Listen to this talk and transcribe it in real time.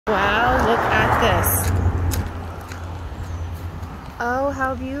Wow, look at this. Oh,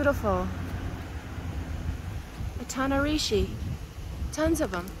 how beautiful. A ton of reishi. Tons of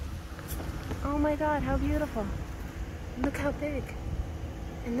them. Oh my God, how beautiful. Look how big.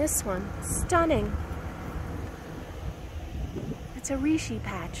 And this one, stunning. It's a reishi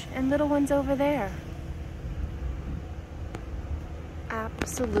patch, and little ones over there.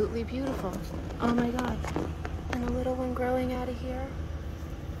 Absolutely beautiful. Oh my God. And a little one growing out of here.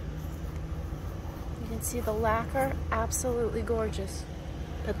 You can see the lacquer, absolutely gorgeous.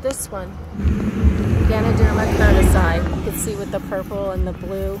 But this one, Ganoderma curtiside, you can see with the purple and the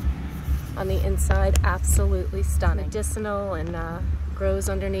blue on the inside, absolutely stunning. Medicinal and grows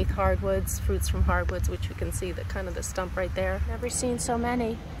underneath hardwoods, fruits from hardwoods, which you can see the kind of the stump right there. Never seen so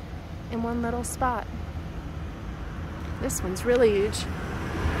many in one little spot. This one's really huge.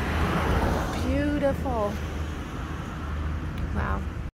 Beautiful. Wow.